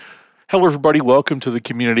Hello, everybody. Welcome to the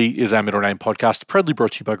Community is Our Middle Name podcast, proudly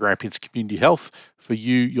brought to you by Grampians Community Health for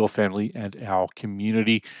you, your family, and our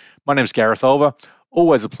community. My name is Gareth Olver.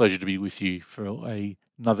 Always a pleasure to be with you for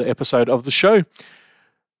another episode of the show.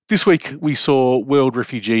 This week, we saw World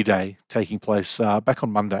Refugee Day taking place back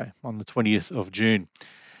on Monday, on the 20th of June.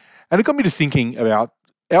 And it got me to thinking about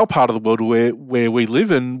our part of the world where we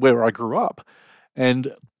live and where I grew up,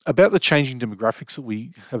 and about the changing demographics that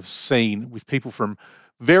we have seen with people from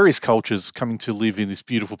various cultures coming to live in this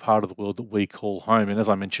beautiful part of the world that we call home. And as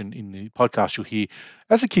I mentioned in the podcast, you'll hear,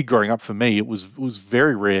 as a kid growing up for me, it was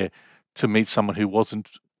very rare to meet someone who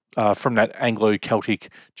wasn't from that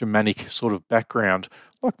Anglo-Celtic, Germanic sort of background,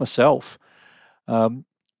 like myself. I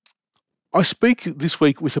speak this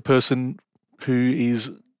week with a person who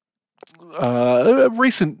is a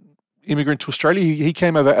recent immigrant to Australia. He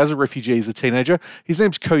came over as a refugee as a teenager. His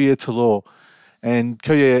name's Koya Talor. And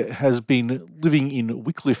Koya has been living in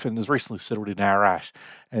Wycliffe and has recently settled in Ararat.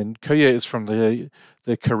 And Koya is from the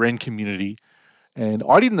Karen community. And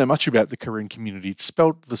I didn't know much about the Karen community. It's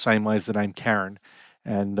spelled the same way as the name Karen.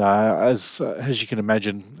 And as you can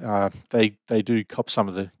imagine, they do cop some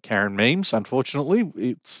of the Karen memes, unfortunately.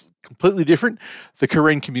 It's completely different. The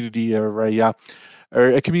Karen community are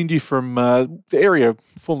a community from the area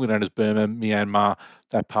formerly known as Burma, Myanmar,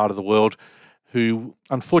 that part of the world, who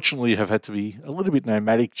unfortunately have had to be a little bit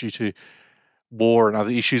nomadic due to war and other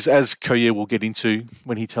issues, as Koya will get into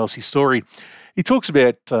when he tells his story. He talks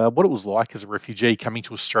about what it was like as a refugee coming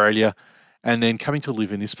to Australia and then coming to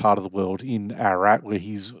live in this part of the world in Ararat, where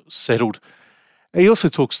he's settled. He also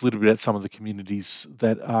talks a little bit about some of the communities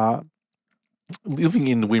that are living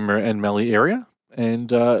in the Wimmera and Mallee area and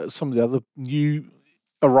some of the other new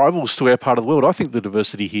arrivals to our part of the world. I think the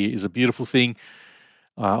diversity here is a beautiful thing.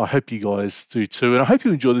 I hope you guys do too, and I hope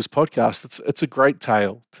you enjoy this podcast. It's a great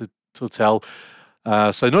tale to tell.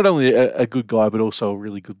 So not only a good guy, but also a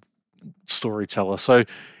really good storyteller. So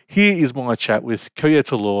here is my chat with Koya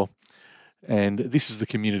Talor, and this is the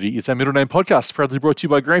Community is Our Middle Name podcast, proudly brought to you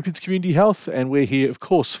by Grampians Community Health, and we're here, of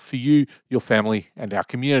course, for you, your family, and our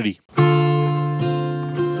community.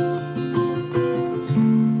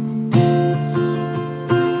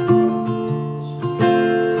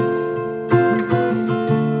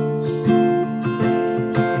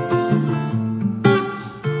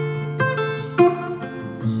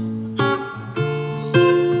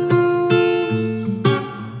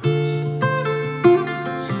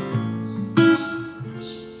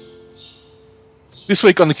 This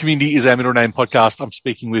week on the Community is Our Middle Name podcast, I'm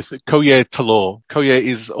speaking with Koya Talor. Koya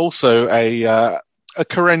is also a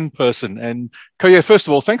Karen person. And Koya, first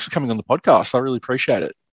of all, thanks for coming on the podcast. I really appreciate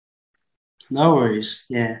it. No worries.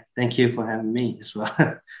 Yeah, thank you for having me as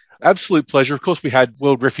well. Absolute pleasure. Of course, we had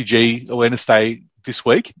World Refugee Awareness Day this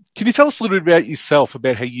week. Can you tell us a little bit about yourself,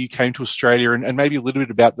 about how you came to Australia, and maybe a little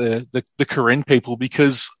bit about the Karen people?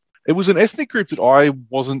 Because it was an ethnic group that I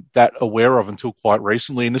wasn't that aware of until quite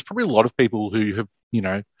recently. And there's probably a lot of people who have,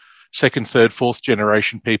 second, third, fourth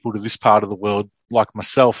generation people to this part of the world, like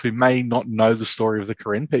myself, who may not know the story of the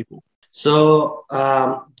Karen people. So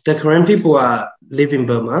the Karen people live in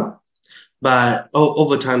Burma, but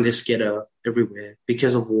over time they scatter everywhere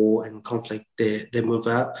because of war and conflict. They move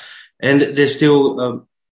out, and there's still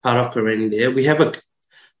part of Karen in there. We have a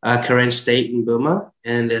Karen state in Burma,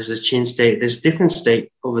 and there's a Chin state. There's different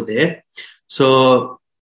state over there. So,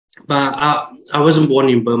 but I wasn't born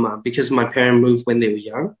in Burma because my parents moved when they were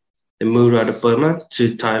young. They moved out of Burma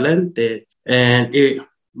to Thailand.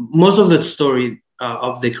 Most of the story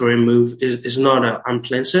of the Karen move is not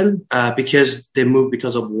unpleasant because they moved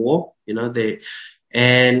because of war.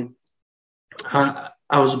 I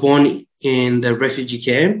was born in the refugee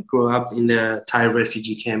camp, grew up in the Thai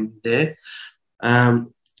refugee camp there.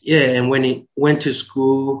 And when I went to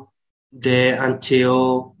school there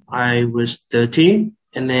until I was 13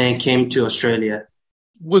 and then came to Australia.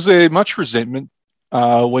 Was there much resentment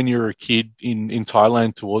when you were a kid in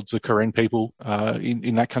Thailand towards the Karen people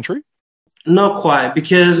in that country? Not quite,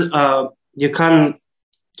 because you can't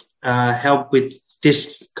help with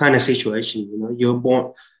this kind of situation. You're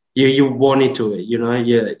born into it.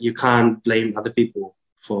 You can't blame other people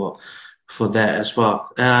for that as well.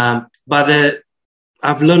 But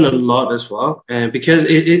I've learned a lot as well, because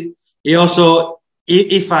it also,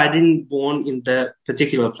 if I didn't born in that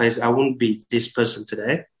particular place, I wouldn't be this person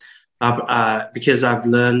today. Because I've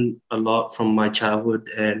learned a lot from my childhood,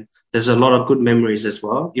 and there's a lot of good memories as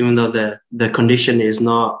well, even though the condition is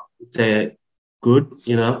not that good,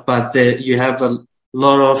 but you have a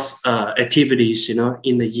lot of activities,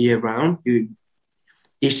 in the year round.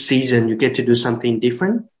 Each season you get to do something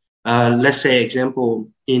different. Let's say, example,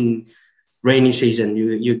 in rainy season,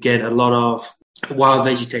 you get a lot of wild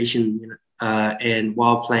vegetation, and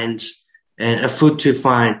wild plants, and a food to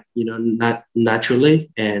find, not naturally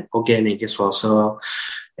and organic as well. So,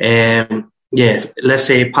 yeah, let's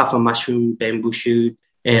say puffer mushroom, bamboo shoot,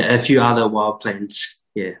 and a few other wild plants.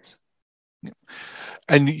 Yes.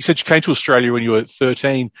 And you said you came to Australia when you were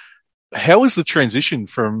 13. How was the transition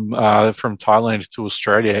from Thailand to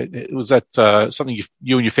Australia? Was that something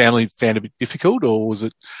you and your family found a bit difficult, or was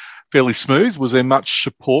it fairly smooth? Was there much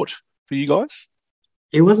support for you guys?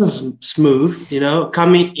 It wasn't smooth,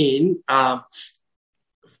 coming in,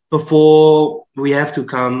 before we have to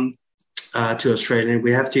come to Australia,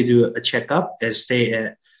 we have to do a checkup and stay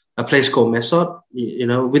at a place called Mesot.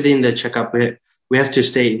 Within the checkup, we have to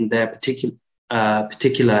stay in that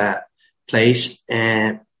particular place.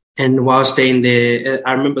 And while staying there,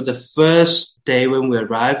 I remember the first day when we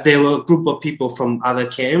arrived, there were a group of people from other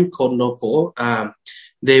camp called Nopo.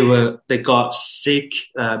 They got sick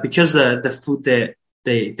because the food that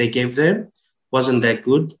they gave them wasn't that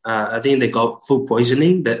good. I think they got food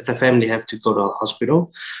poisoning. The family had to go to the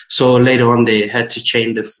hospital. So later on, they had to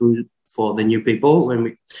change the food for the new people.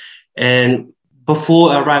 And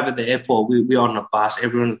before I arrived at the airport, we were on a bus.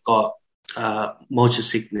 Everyone got motion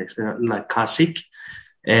sickness, like car sick.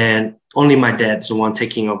 And only my dad's the one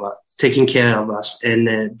taking care of us.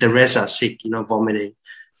 And the rest are sick, vomiting.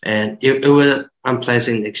 And it was an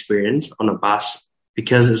unpleasant experience on a bus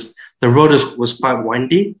because the road was quite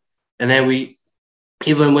windy. And then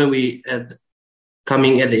even when we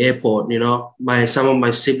coming at the airport, some of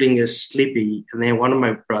my siblings are sleepy, and then one of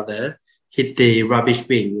my brother hit the rubbish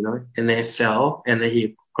bin, and then fell, and then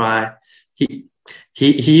he cried. He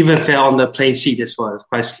even fell on the plane seat as well. It's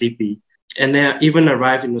quite sleepy. And then even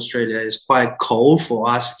arrived in Australia, it's quite cold for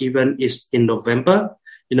us. Even it's in November,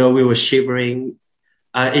 we were shivering.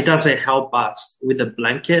 It doesn't help us with the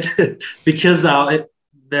blanket because the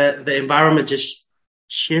environment just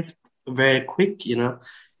shifts very quick,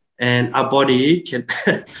 and our body can,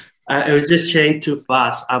 it was just changed too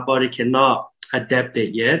fast. Our body cannot adapt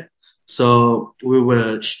it yet. So we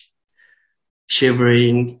were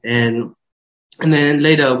shivering, and then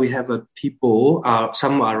later we have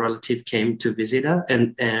some of our relatives came to visit us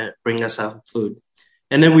and bring us some food.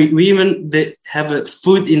 And then they have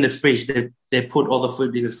food in the fridge. They put all the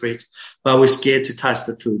food in the fridge, but we're scared to touch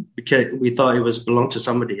the food because we thought it belonged to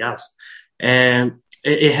somebody else. And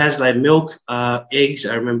it has like milk, eggs.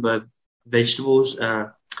 I remember vegetables,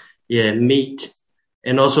 meat,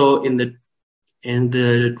 and also in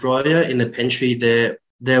the drawer in the pantry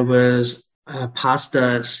there was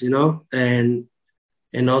pastas,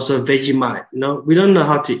 and also Vegemite. We don't know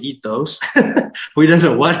how to eat those. We don't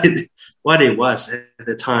know what it was at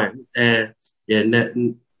the time.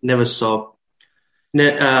 Never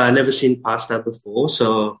seen pasta before.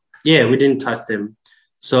 So we didn't touch them.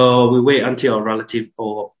 So we wait until our relative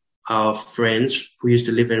or our friends who used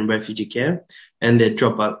to live in refugee camp, and they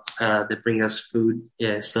they bring us food.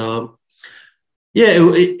 So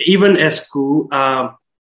even at school,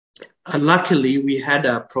 luckily we had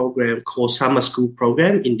a program called summer school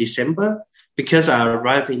program in December, because I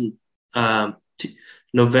arrived in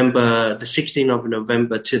November, the 16th of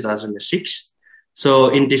November, 2006. So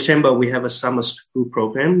in December, we have a summer school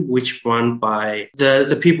program, which run by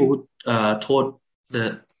the people who taught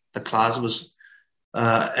the class was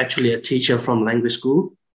actually a teacher from language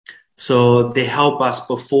school. So they help us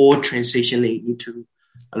before transitioning into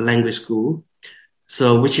a language school.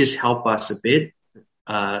 So which is help us a bit.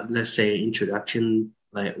 Let's say introduction,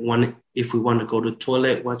 like if we want to go to the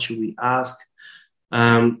toilet, what should we ask?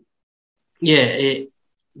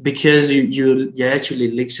 Because you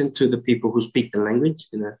actually listen to the people who speak the language,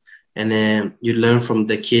 and then you learn from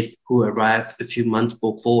the kid who arrived a few months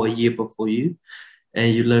before, a year before you,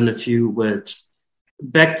 and you learn a few words.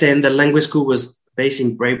 Back then, the language school was based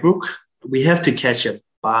in Braybrook. We have to catch a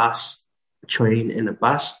bus, train, and a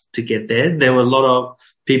bus to get there. There were a lot of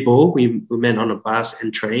people we met on a bus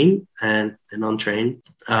and train and on train,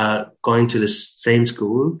 going to the same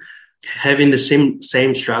school, having the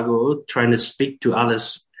same struggle, trying to speak to other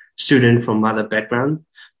students from other backgrounds.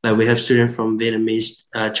 Like we have students from Vietnamese,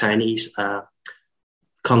 Chinese,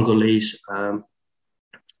 Congolese,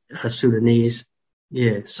 Sudanese.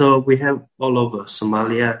 So we have all over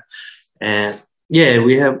Somalia. And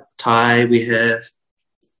we have Thai,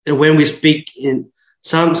 when we speak in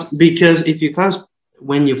some, because if you can't,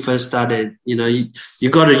 when you first started, you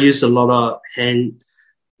got to use a lot of hand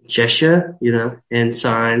gesture, and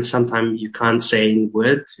signs. Sometimes you can't say in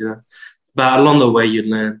words, but along the way you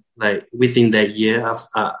learn. Like within that year,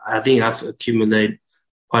 I think I've accumulated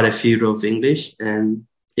quite a few of English, and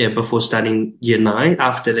before starting year 9.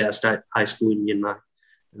 After that, I started high school in year 9.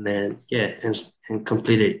 And then, and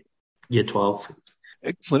completed year 12.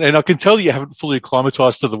 Excellent. And I can tell you haven't fully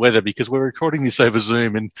acclimatized to the weather because we're recording this over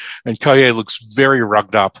Zoom and Koye looks very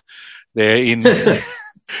rugged up there in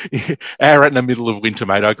Ararat in the middle of winter,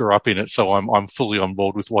 mate. I grew up in it, so I'm fully on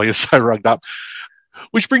board with why you're so rugged up.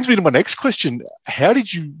 Which brings me to my next question. How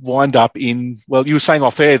did you wind up in, well, you were saying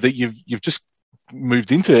off air that you've just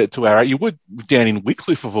moved into Ararat. You were down in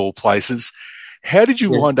Wycliffe of all places. How did you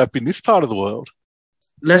wind up in this part of the world?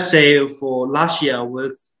 Let's say for last year, I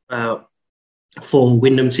worked for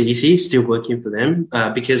Wyndham CEC, still working for them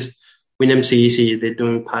because Wyndham CEC, they're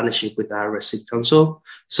doing partnership with our City Council.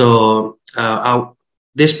 So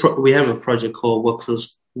we have a project called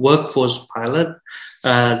Workforce Pilot.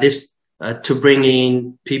 To bring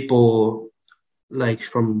in people like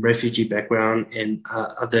from refugee background and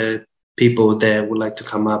other people that would like to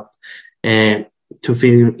come up and to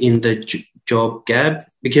fill in the job gap,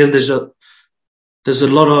 because there's a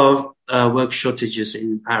lot of work shortages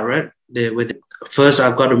in Ararat. First,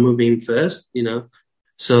 I've got to move in first,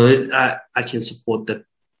 so I can support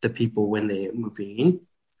the people when they're moving in,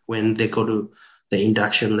 when they go to the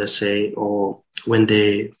induction, let's say, or when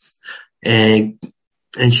they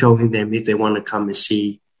and showing them if they want to come and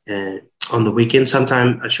see on the weekend.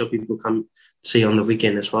 Sometimes I show people come see on the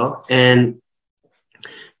weekend as well. And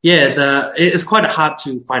it's quite hard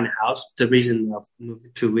to find a house. The reason I've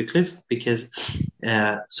moved to Wycliffe because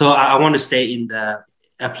so I want to stay in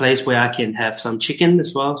a place where I can have some chicken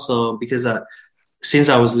as well. So because since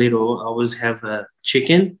I was little, I always have a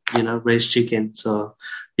chicken, raised chicken. So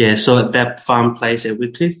so at that farm place at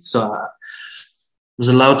Wycliffe, so I was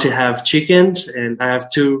allowed to have chickens, and I have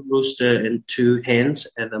 2 roosters and 2 hens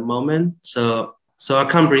at the moment. So I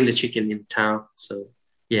can't bring the chicken in town. So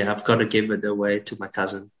I've got to give it away to my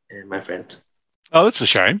cousin and my friend. Oh, that's a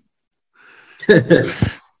shame.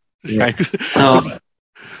 So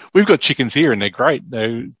we've got chickens here and they're great.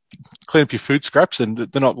 They clean up your food scraps and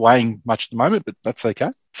they're not laying much at the moment, but that's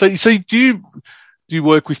okay. So do you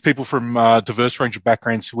work with people from a diverse range of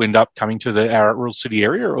backgrounds who end up coming to the Ararat Rural City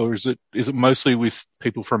area, or is it mostly with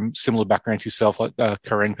people from similar backgrounds to yourself, like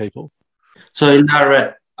Karen people? So in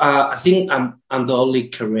Ararat, I think I'm the only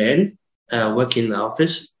Karen working in the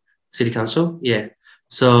office, City Council. Yeah.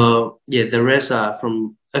 So the rest are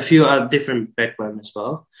from a few different backgrounds as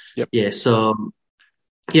well. Yep. Yeah. So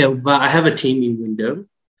but I have a team in Wyndham,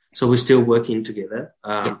 so we're still working together.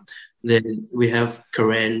 Then we have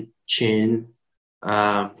Karen, Chin,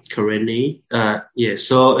 Kareni.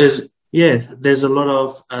 So there's a lot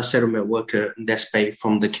of settlement worker that's paid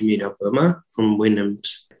from the community of Burma, from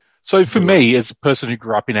Wyndham's. So for me, as a person who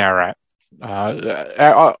grew up in Ararat,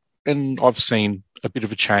 and I've seen a bit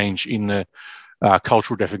of a change in the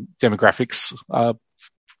cultural demographics.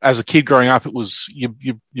 As a kid growing up, it was your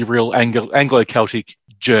real Anglo-Celtic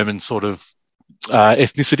German sort of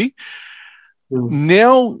ethnicity.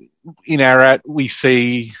 Now in Ararat, we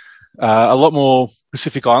see a lot more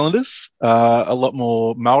Pacific Islanders, a lot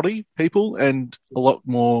more Maori people, and a lot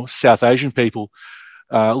more South Asian people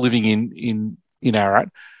living in Ararat.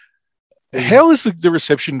 How has the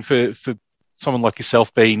reception for someone like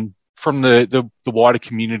yourself been from the wider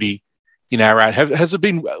community in Ararat? Has it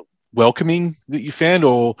been welcoming that you found,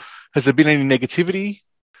 or has there been any negativity?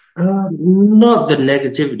 Not the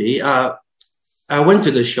negativity. I went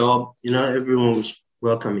to the shop, everyone was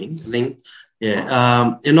welcoming, I think.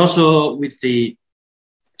 And also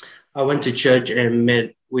I went to church and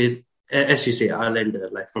met with, as you say, Islander,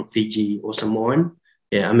 like from Fiji or Samoan.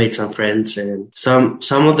 I made some friends, and some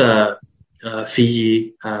of the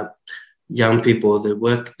Fiji young people that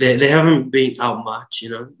work, they haven't been out much,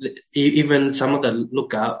 even some of them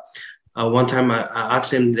look out. One time I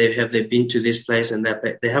asked them, have they been to this place and that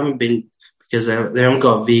place? They haven't been because they haven't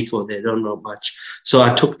got a vehicle. They don't know much. So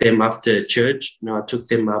I took them after church. I took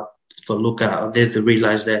them up for lookout. They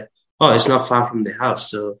realized that, it's not far from the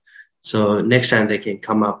house. So next time they can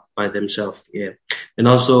come up by themselves. Yeah. And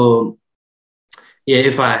also,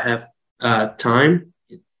 if I have time,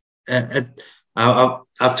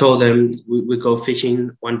 I've told them we go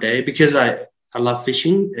fishing one day because I love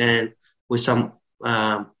fishing, and with some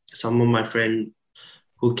of my friends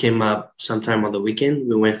who came up sometime on the weekend,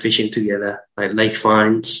 we went fishing together, like lake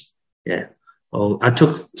finds. Yeah. I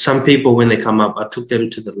took some people when they come up, I took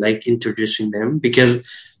them to the lake, introducing them, because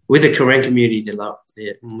with the Karen community, the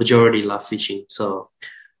majority love fishing. So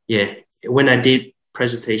when I did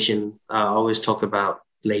presentation, I always talk about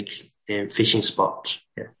lakes and fishing spots.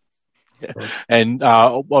 Yeah. And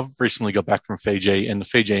I've recently got back from Fiji, and the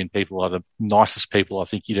Fijian people are the nicest people I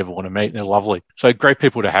think you'd ever want to meet. They're lovely. So great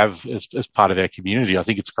people to have as part of our community. I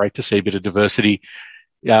think it's great to see a bit of diversity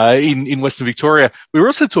in Western Victoria. We were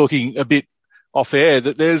also talking a bit off air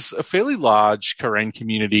that there's a fairly large Karen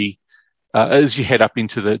community as you head up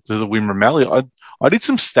into the Wimmera Mallee. I did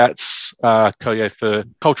some stats, Koye, for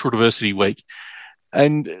Cultural Diversity Week,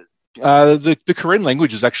 and the Karen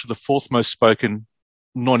language is actually the fourth most spoken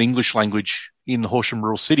non-English language in the Horsham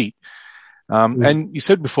rural city. And you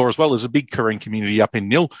said before as well, there's a big Karen community up in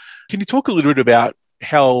Nil. Can you talk a little bit about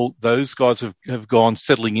how those guys have gone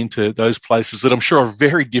settling into those places that I'm sure are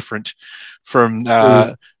very different from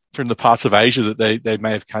the parts of Asia that they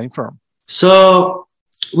may have came from? So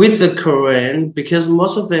with the Karen, because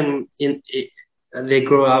most of them they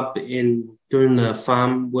grow up in doing the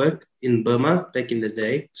farm work in Burma back in the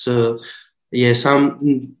day. So yeah,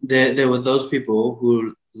 there were those people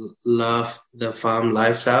who love the farm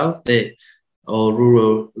lifestyle, or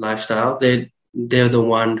rural lifestyle. They're the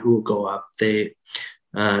one who go up. They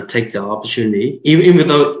take the opportunity, even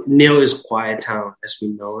though Nil is quiet town as we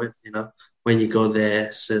know it. When you go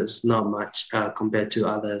there, so it's not much compared to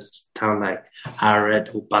other town like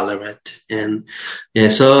Ararat or Ballarat, and yeah.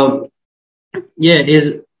 So yeah,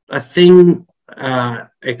 I think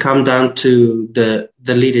it comes down to the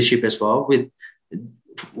leadership as well.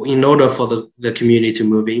 In order for the community to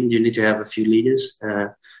move in, you need to have a few leaders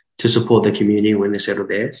to support the community when they settle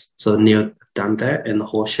there. So Neil have done that, and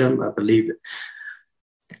Horsham, I believe,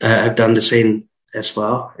 have done the same as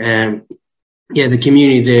well. And yeah, the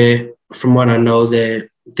community there, from what I know, they're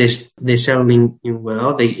settling in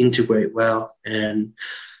well. They integrate well, and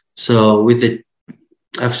so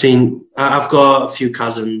I've got a few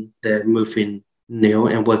cousins that move in Nil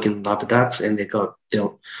and work in Lava Ducks, and they got their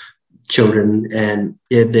children, and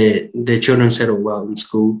yeah, their children settle well in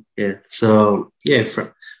school. Yeah, so yeah,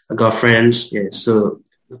 I got friends. Yeah, so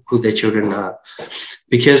who their children are,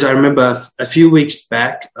 because I remember a few weeks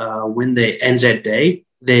back when the NZ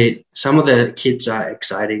Day, some of the kids are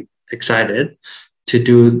excited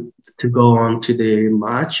to go on to the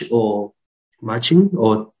marching.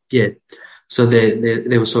 So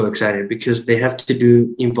they were so excited because they have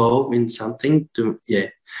to involve in something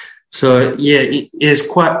So yeah, it is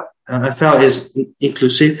quite. I felt it's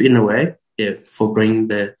inclusive in a way. Yeah, for bringing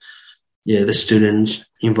the students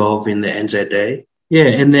involved in the NZ Day. Yeah,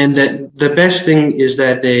 and then the best thing is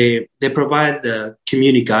that they provide the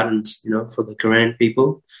community gardens, for the Karen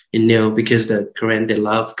people in Nil, because the Karen, they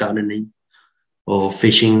love gardening or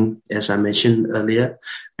fishing, as I mentioned earlier.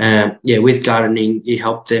 With gardening, it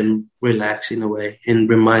helped them relax in a way and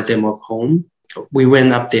remind them of home. We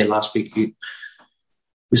went up there last week.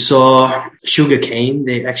 We saw sugar cane.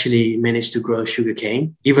 They actually managed to grow sugar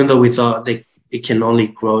cane, even though we thought it can only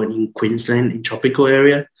grow in Queensland, in tropical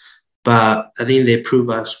area. But I think they prove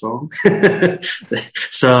us wrong.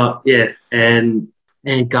 So yeah, and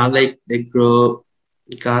garlic, they grow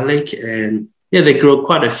garlic, and yeah, they grow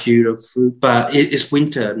quite a few of fruit, but it's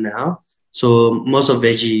winter now. So most of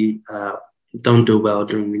veggie don't do well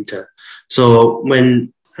during winter. So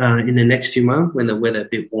when in the next few months, when the weather a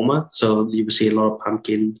bit warmer, so you will see a lot of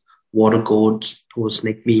pumpkin, water gourds, or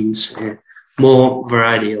snake beans, and more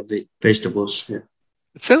variety of the vegetables. Yeah.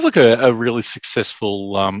 It sounds like a really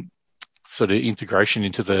successful sort of integration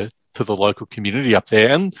into the local community up there.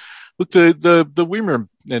 And look, the Wimmera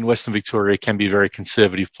in Western Victoria can be a very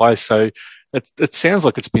conservative place, so it sounds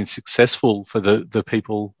like it's been successful for the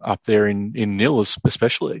people up there in Nil,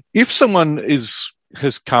 especially. If someone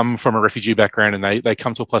has come from a refugee background and they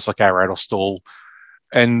come to a place like Ararat or Stawell,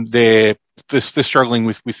 and they're struggling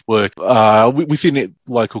with work within the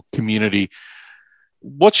local community,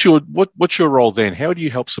 what's your role then? How do you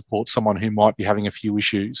help support someone who might be having a few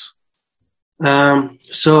issues?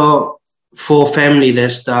 So for family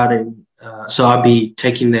that's starting, so I'll be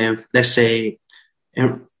taking them, let's say,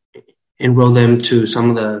 enroll them to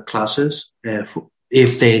some of the classes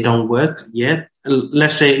if they don't work yet.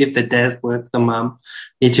 Let's say if the dad work, the mom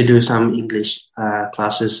need to do some English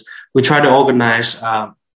classes. We try to organize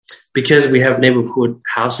because we have neighborhood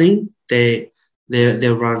housing. They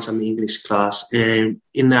run some English class, and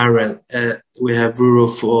in our we have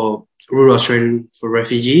rural Australian for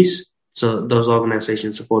refugees. So those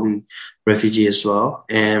organizations supporting refugees as well.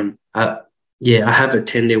 And I have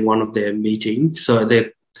attended one of their meetings. So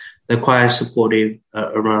they're quite supportive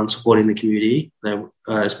around supporting the community,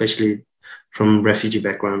 especially from refugee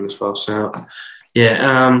background as well. So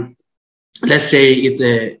let's say if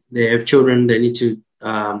they have children, they need to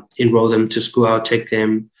enroll them to school. I'll take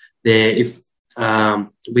them there. If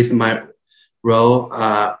with my role,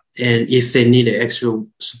 and if they need extra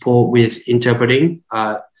support with interpreting,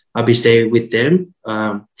 I'll be staying with them,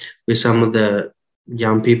 with some of the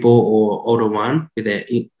young people or older one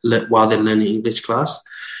while they're learning English class.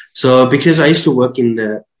 So because I used to work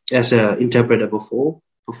as an interpreter before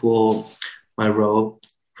my role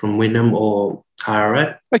from Wyndham or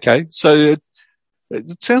Ararat. Okay, so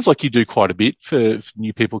it sounds like you do quite a bit for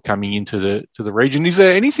new people coming into the region. Is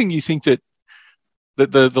there anything you think that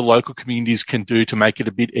the local communities can do to make it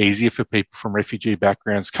a bit easier for people from refugee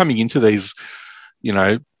backgrounds coming into these,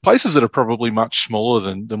 places that are probably much smaller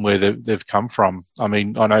than where they've come from? I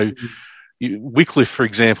mean, I know Wycliffe, for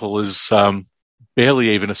example, is barely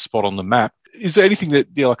even a spot on the map. Is there anything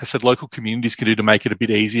that, like I said, local communities can do to make it a bit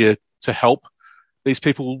easier to help these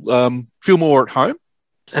people feel more at home?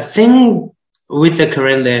 I think with the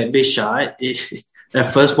Karen, they're a bit shy. The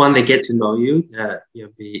first one they get to know you,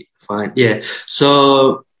 you'll be fine. Yeah.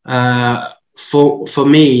 So for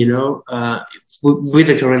me, with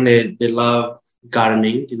the Karen, they love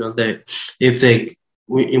gardening. In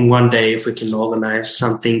one day, if we can organize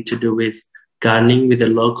something to do with gardening with the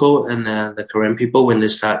local and the Karen people when they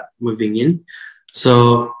start moving in.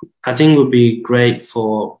 So I think it would be great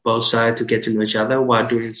for both sides to get to know each other while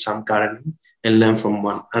doing some gardening and learn from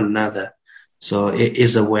one another. So it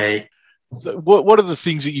is a way. So what are the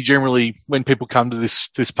things that you generally, when people come to this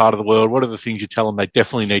part of the world, what are the things you tell them they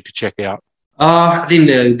definitely need to check out? I think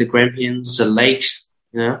the Grampians, the lakes,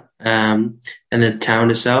 and the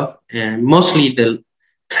town itself, and mostly the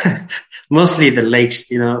lakes,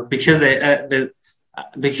 because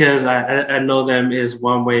I know them is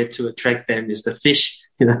one way to attract them is the fish,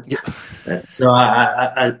 Yeah. So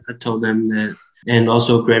I told them that, and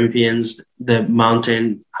also Grampians, the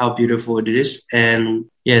mountain, how beautiful it is, and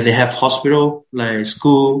they have hospital, like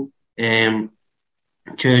school, and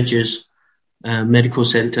churches, medical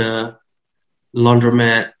center,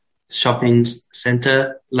 laundromat, shopping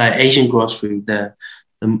center, like Asian grocery,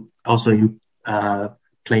 also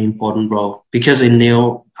play important role. Because in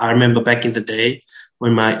Neil, I remember back in the day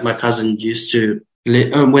when my cousin used to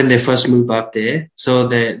when they first moved up there, so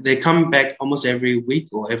they come back almost every week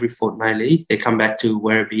or every fortnightly. They come back to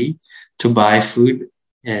Werribee to buy food.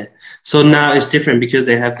 Yeah. So now it's different because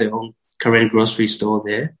they have their own current grocery store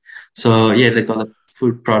there. So they got the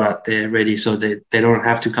food product there ready, so they don't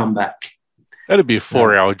have to come back. That'd be a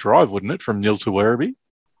 4-hour drive, wouldn't it, from Neil to Werribee?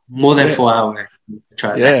 More than 4 hours.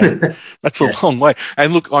 That's a long way.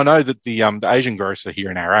 And look, I know that the Asian grocer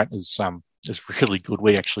here in Ararat is really good.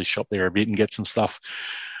 We actually shop there a bit and get some stuff.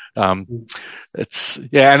 It's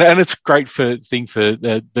and it's a great thing for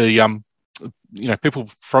the people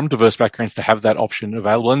from diverse backgrounds to have that option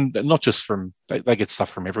available, and not just from they get stuff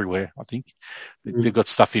from everywhere. I think they've got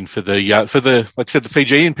stuff in for the like I said, the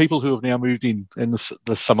Fijian people who have now moved in, and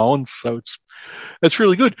the Samoans. So it's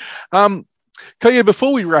really good. Koya,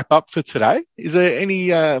 before we wrap up for today, is there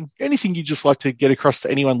anything you'd just like to get across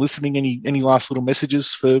to anyone listening? Any last little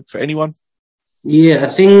messages for anyone? Yeah, I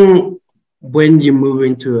think when you move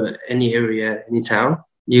into any area, any town,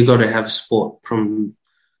 you got to have support from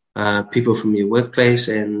people from your workplace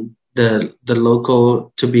and the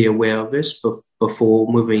local to be aware of this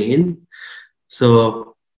before moving in.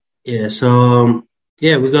 So we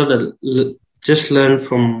got to just learn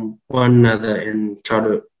from one another and try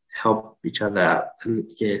to help each other out. And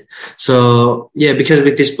because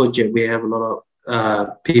with this project we have a lot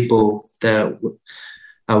of people that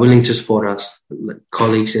are willing to support us, like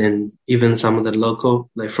colleagues and even some of the local,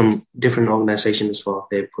 like from different organizations as well.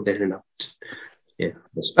 They put their hand up. Yeah,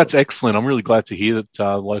 that's excellent. I'm really glad to hear that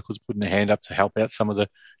locals putting their hand up to help out some of the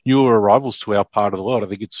newer arrivals to our part of the world. I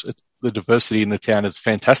think it's the diversity in the town is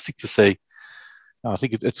fantastic to see. I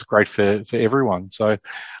think it's great for everyone. So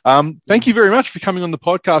thank you very much for coming on the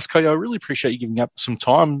podcast, Koya. I really appreciate you giving up some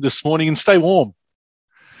time this morning, and stay warm.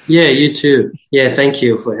 Yeah, you too. Yeah, thank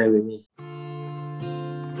you for having me.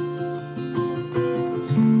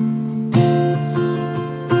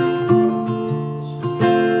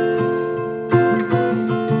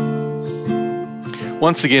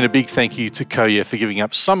 Once again, a big thank you to Koya for giving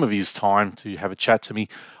up some of his time to have a chat to me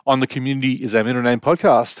on the Community is Our Middle Name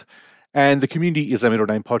podcast. And the Community is Our Middle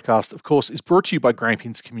Name podcast, of course, is brought to you by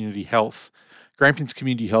Grampians Community Health. Grampians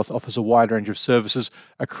Community Health offers a wide range of services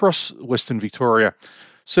across Western Victoria,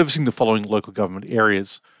 servicing the following local government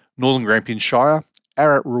areas: Northern Grampians Shire,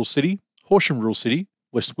 Ararat Rural City, Horsham Rural City,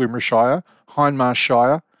 West Wimmera Shire, Hindmarsh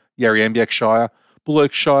Shire, Yarriambiack Shire,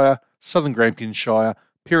 Bullocks Shire, Southern Grampians Shire,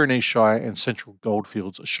 Pyrenees Shire and Central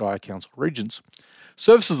Goldfields Shire Council regions.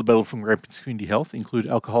 Services available from Grampians Community Health include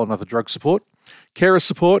alcohol and other drug support, carer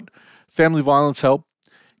support, family violence help,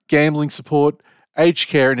 gambling support, aged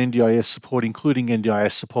care and NDIS support, including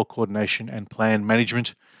NDIS support coordination and plan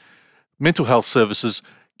management, mental health services,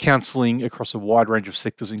 counselling across a wide range of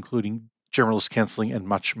sectors, including generalist counselling and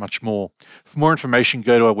much, much more. For more information,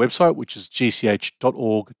 go to our website, which is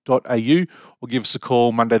gch.org.au, or give us a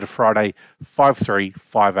call Monday to Friday,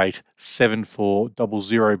 5358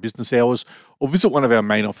 7400 business hours, or visit one of our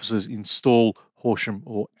main offices in Stawell, Horsham,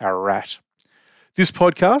 or Ararat. This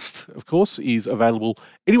podcast, of course, is available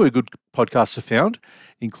anywhere good podcasts are found,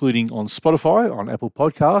 including on Spotify, on Apple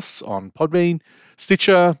Podcasts, on Podbean,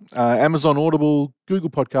 Stitcher, Amazon Audible, Google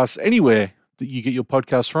Podcasts, anywhere that you get your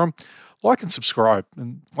podcasts from. Like and subscribe.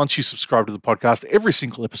 And once you subscribe to the podcast, every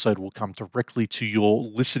single episode will come directly to your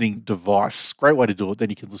listening device. Great way to do it.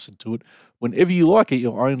 Then you can listen to it whenever you like at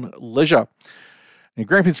your own leisure. And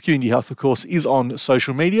Grampians Community Health, of course, is on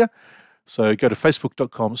social media. So go to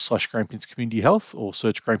facebook.com/Grampians Community Health or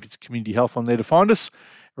search Grampians Community Health on there to find us.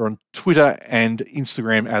 We're on Twitter and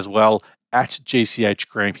Instagram as well, at GCH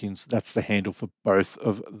Grampians. That's the handle for both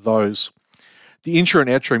of those. The intro and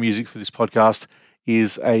outro music for this podcast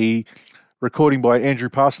is a recording by Andrew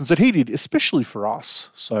Parsons that he did especially for us.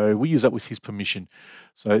 So we use that with his permission.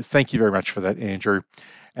 So thank you very much for that, Andrew.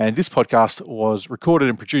 And this podcast was recorded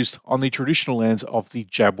and produced on the traditional lands of the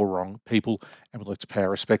Djab Wurrung people, and we'd like to pay our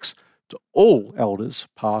respects to all elders,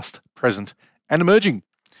 past, present, and emerging.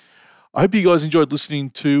 I hope you guys enjoyed listening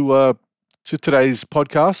to today's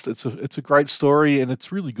podcast. It's a great story, and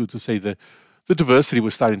it's really good to see the diversity we're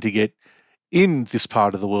starting to get in this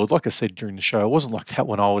part of the world. Like I said during the show, it wasn't like that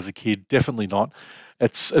when I was a kid. Definitely not.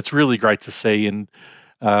 It's really great to see, and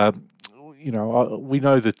we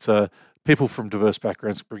know that people from diverse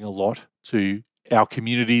backgrounds bring a lot to our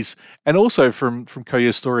communities, and also from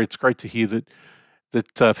Koya's story, it's great to hear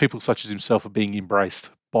that people such as himself are being embraced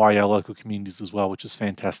by our local communities as well, which is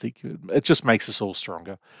fantastic. It just makes us all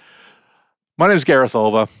stronger. My name is Gareth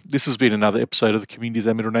Oliver. This has been another episode of the Community is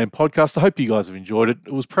Our Middle Name podcast. I hope you guys have enjoyed it.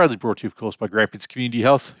 It was proudly brought to you, of course, by Grampians Community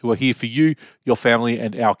Health, who are here for you, your family,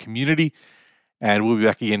 and our community. And we'll be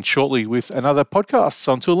back again shortly with another podcast.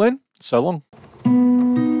 So until then, so long.